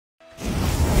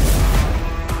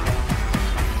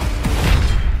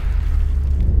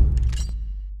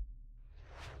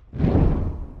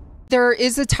There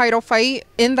is a title fight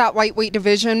in that lightweight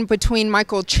division between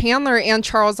Michael Chandler and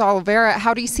Charles Oliveira.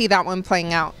 How do you see that one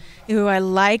playing out? Ooh, I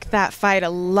like that fight a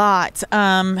lot.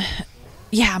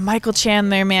 Yeah, Michael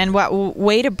Chandler, man, what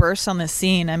way to burst on the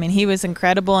scene. I mean, he was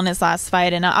incredible in his last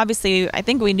fight, and obviously I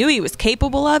think we knew he was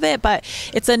capable of it, but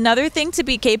it's another thing to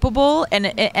be capable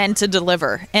and to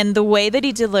deliver. And the way that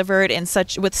he delivered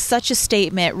with such a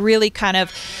statement really kind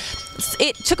of,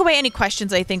 it took away any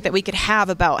questions I think that we could have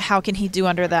about how can he do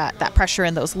under that pressure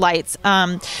and those lights.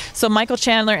 So Michael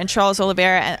Chandler and Charles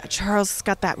Oliveira, and Charles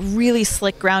got that really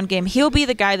slick ground game. He'll be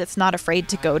the guy that's not afraid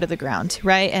to go to the ground,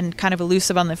 right, and kind of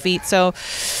elusive on the feet. So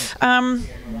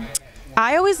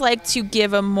I always like to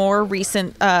give a more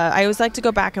recent, I always like to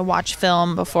go back and watch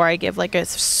film before I give like a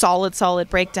solid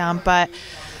breakdown, but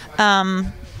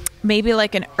maybe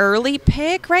like an early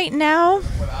pick right now.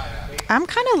 I'm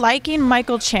kind of liking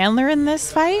Michael Chandler in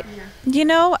this fight, you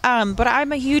know, but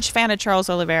I'm a huge fan of Charles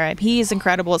Oliveira. He is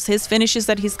incredible. It's his finishes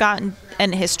that he's gotten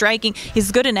and his striking.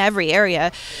 He's good in every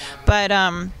area, but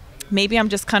maybe I'm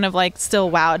just kind of like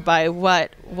still wowed by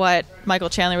what Michael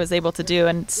Chandler was able to do,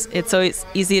 and it's always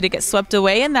easy to get swept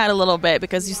away in that a little bit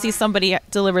because you see somebody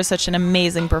deliver such an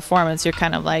amazing performance. You're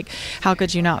kind of like, how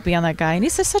could you not be on that guy? And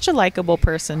he's just such a likable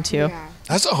person too. Yeah.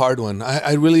 That's a hard one.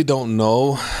 I really don't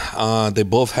know. They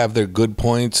both have their good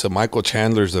points. Michael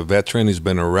Chandler's a veteran. He's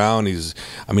been around. He's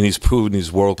proven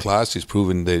he's world class. He's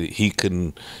proven that he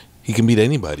can beat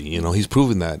anybody. You know, he's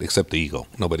proven that, except the ego.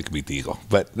 Nobody can beat the ego.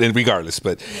 But regardless,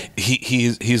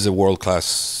 he's a world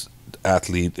class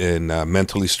athlete and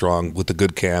mentally strong with a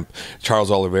good camp. Charles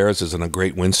Oliveira's is in a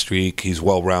great win streak. He's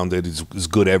well-rounded. He's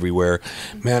good everywhere.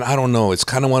 Man, I don't know. It's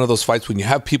kind of one of those fights when you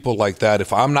have people like that.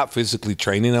 If I'm not physically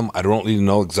training them, I don't really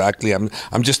know exactly. I'm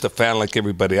just a fan like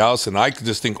everybody else, and I can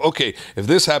just think, okay, if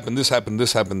this happened, this happened,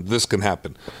 this happened, this can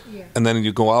happen. Yeah. And then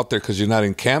you go out there because you're not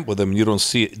in camp with them and you don't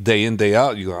see it day in, day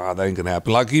out. You go, that ain't going to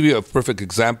happen. I'll give you a perfect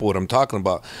example of what I'm talking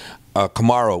about.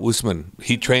 Kamaru Usman,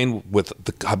 he trained with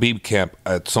the Khabib camp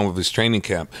at some of his training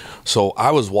camp. So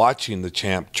I was watching the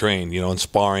champ train, you know, and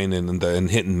sparring and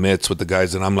hitting mitts with the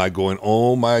guys, and I'm like going,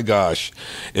 oh my gosh.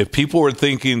 If people were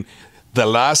thinking the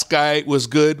last guy was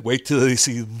good, wait till they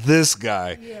see this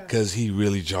guy, because he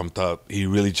really jumped up. He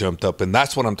really jumped up, and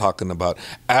that's what I'm talking about.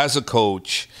 As a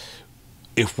coach,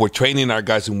 if we're training our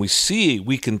guys and we see,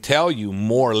 we can tell you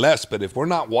more or less. But if we're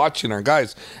not watching our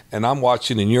guys, and I'm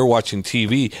watching and you're watching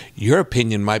TV, your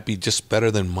opinion might be just better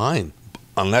than mine.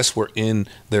 Unless we're in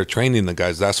there training the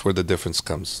guys, that's where the difference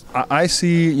comes. I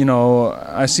see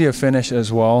a finish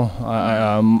as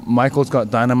well. Michael's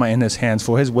got dynamite in his hands.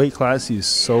 For his weight class, he's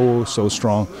so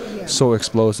strong, so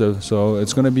explosive. So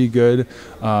it's going to be good.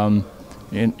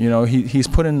 And you know, he's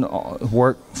put in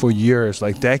work for years,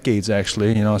 like decades actually.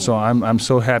 You know, so I'm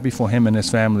so happy for him and his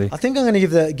family. I think I'm going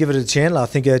to give it to Chandler. I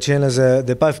think Chandler's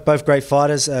they're both great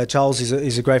fighters. Charles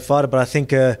is a great fighter, but I think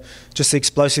just the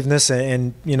explosiveness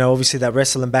and you know, obviously that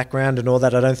wrestling background and all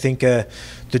that. I don't think the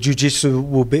jiu-jitsu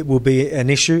will be an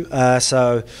issue.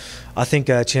 So I think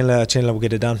Chandler will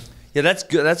get it done. Yeah, that's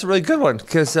good. That's a really good one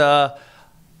because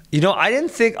you know, I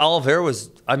didn't think Oliveira was.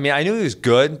 I mean, I knew he was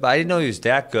good, but I didn't know he was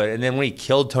that good. And then when he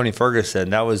killed Tony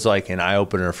Ferguson, that was like an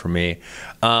eye-opener for me.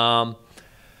 Man,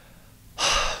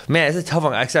 it's a tough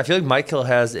one. I feel like Michael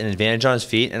has an advantage on his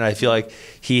feet, and I feel like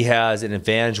he has an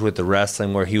advantage with the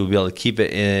wrestling where he will be able to keep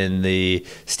it in the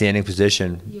standing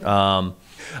position. Yeah.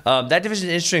 That division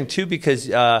is interesting, too, because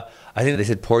I think they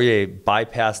said Poirier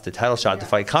bypassed the title shot to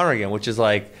fight Conor again, which is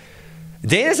like,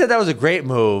 Dana said that was a great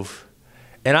move.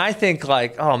 And I think,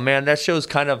 like, oh, man, that shows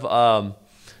kind of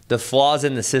the flaws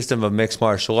in the system of mixed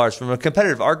martial arts from a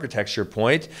competitive architecture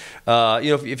point. You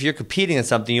know, if you're competing in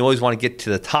something, you always want to get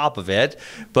to the top of it.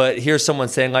 But here's someone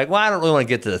saying, like, well, I don't really want to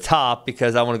get to the top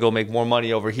because I want to go make more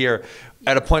money over here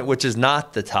at a point which is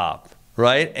not the top,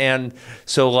 right? And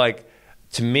so, like,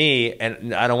 to me,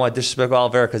 and I don't want to disrespect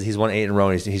Oliveira because he's won 8 in a row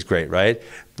and he's great, right?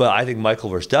 But I think Michael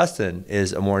versus Dustin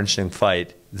is a more interesting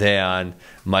fight than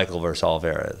Michael versus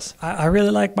Oliveira is. I really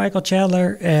like Michael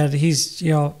Chandler, and he's,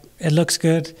 you know, it looks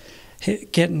good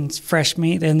getting fresh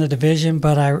meat in the division,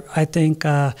 but I think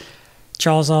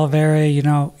Charles Oliveira, you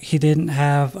know, he didn't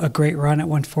have a great run at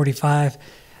 145,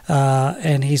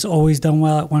 and he's always done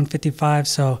well at 155,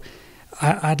 so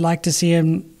I'd like to see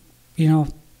him, you know,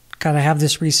 kind of have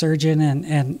this resurgence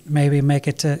and maybe make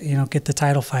it to, you know, get the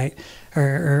title fight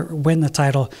or win the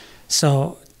title.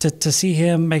 So to see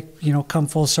him make, you know, come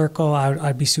full circle,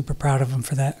 I'd be super proud of him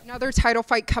for that. Another title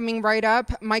fight coming right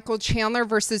up, Michael Chandler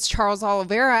versus Charles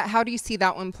Oliveira. How do you see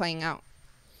that one playing out?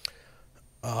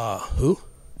 Who?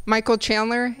 Michael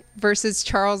Chandler versus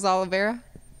Charles Oliveira.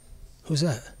 Who's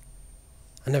that?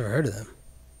 I never heard of them.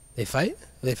 They fight?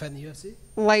 They fight in the UFC?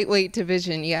 Lightweight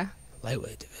division, yeah.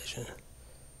 Lightweight division.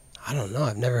 I don't know.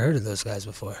 I've never heard of those guys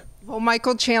before. Well,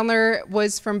 Michael Chandler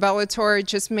was from Bellator,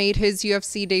 just made his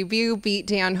UFC debut, beat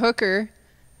Dan Hooker.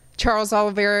 Charles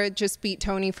Oliveira just beat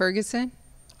Tony Ferguson.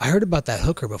 I heard about that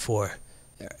hooker before.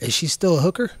 Is she still a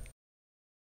hooker?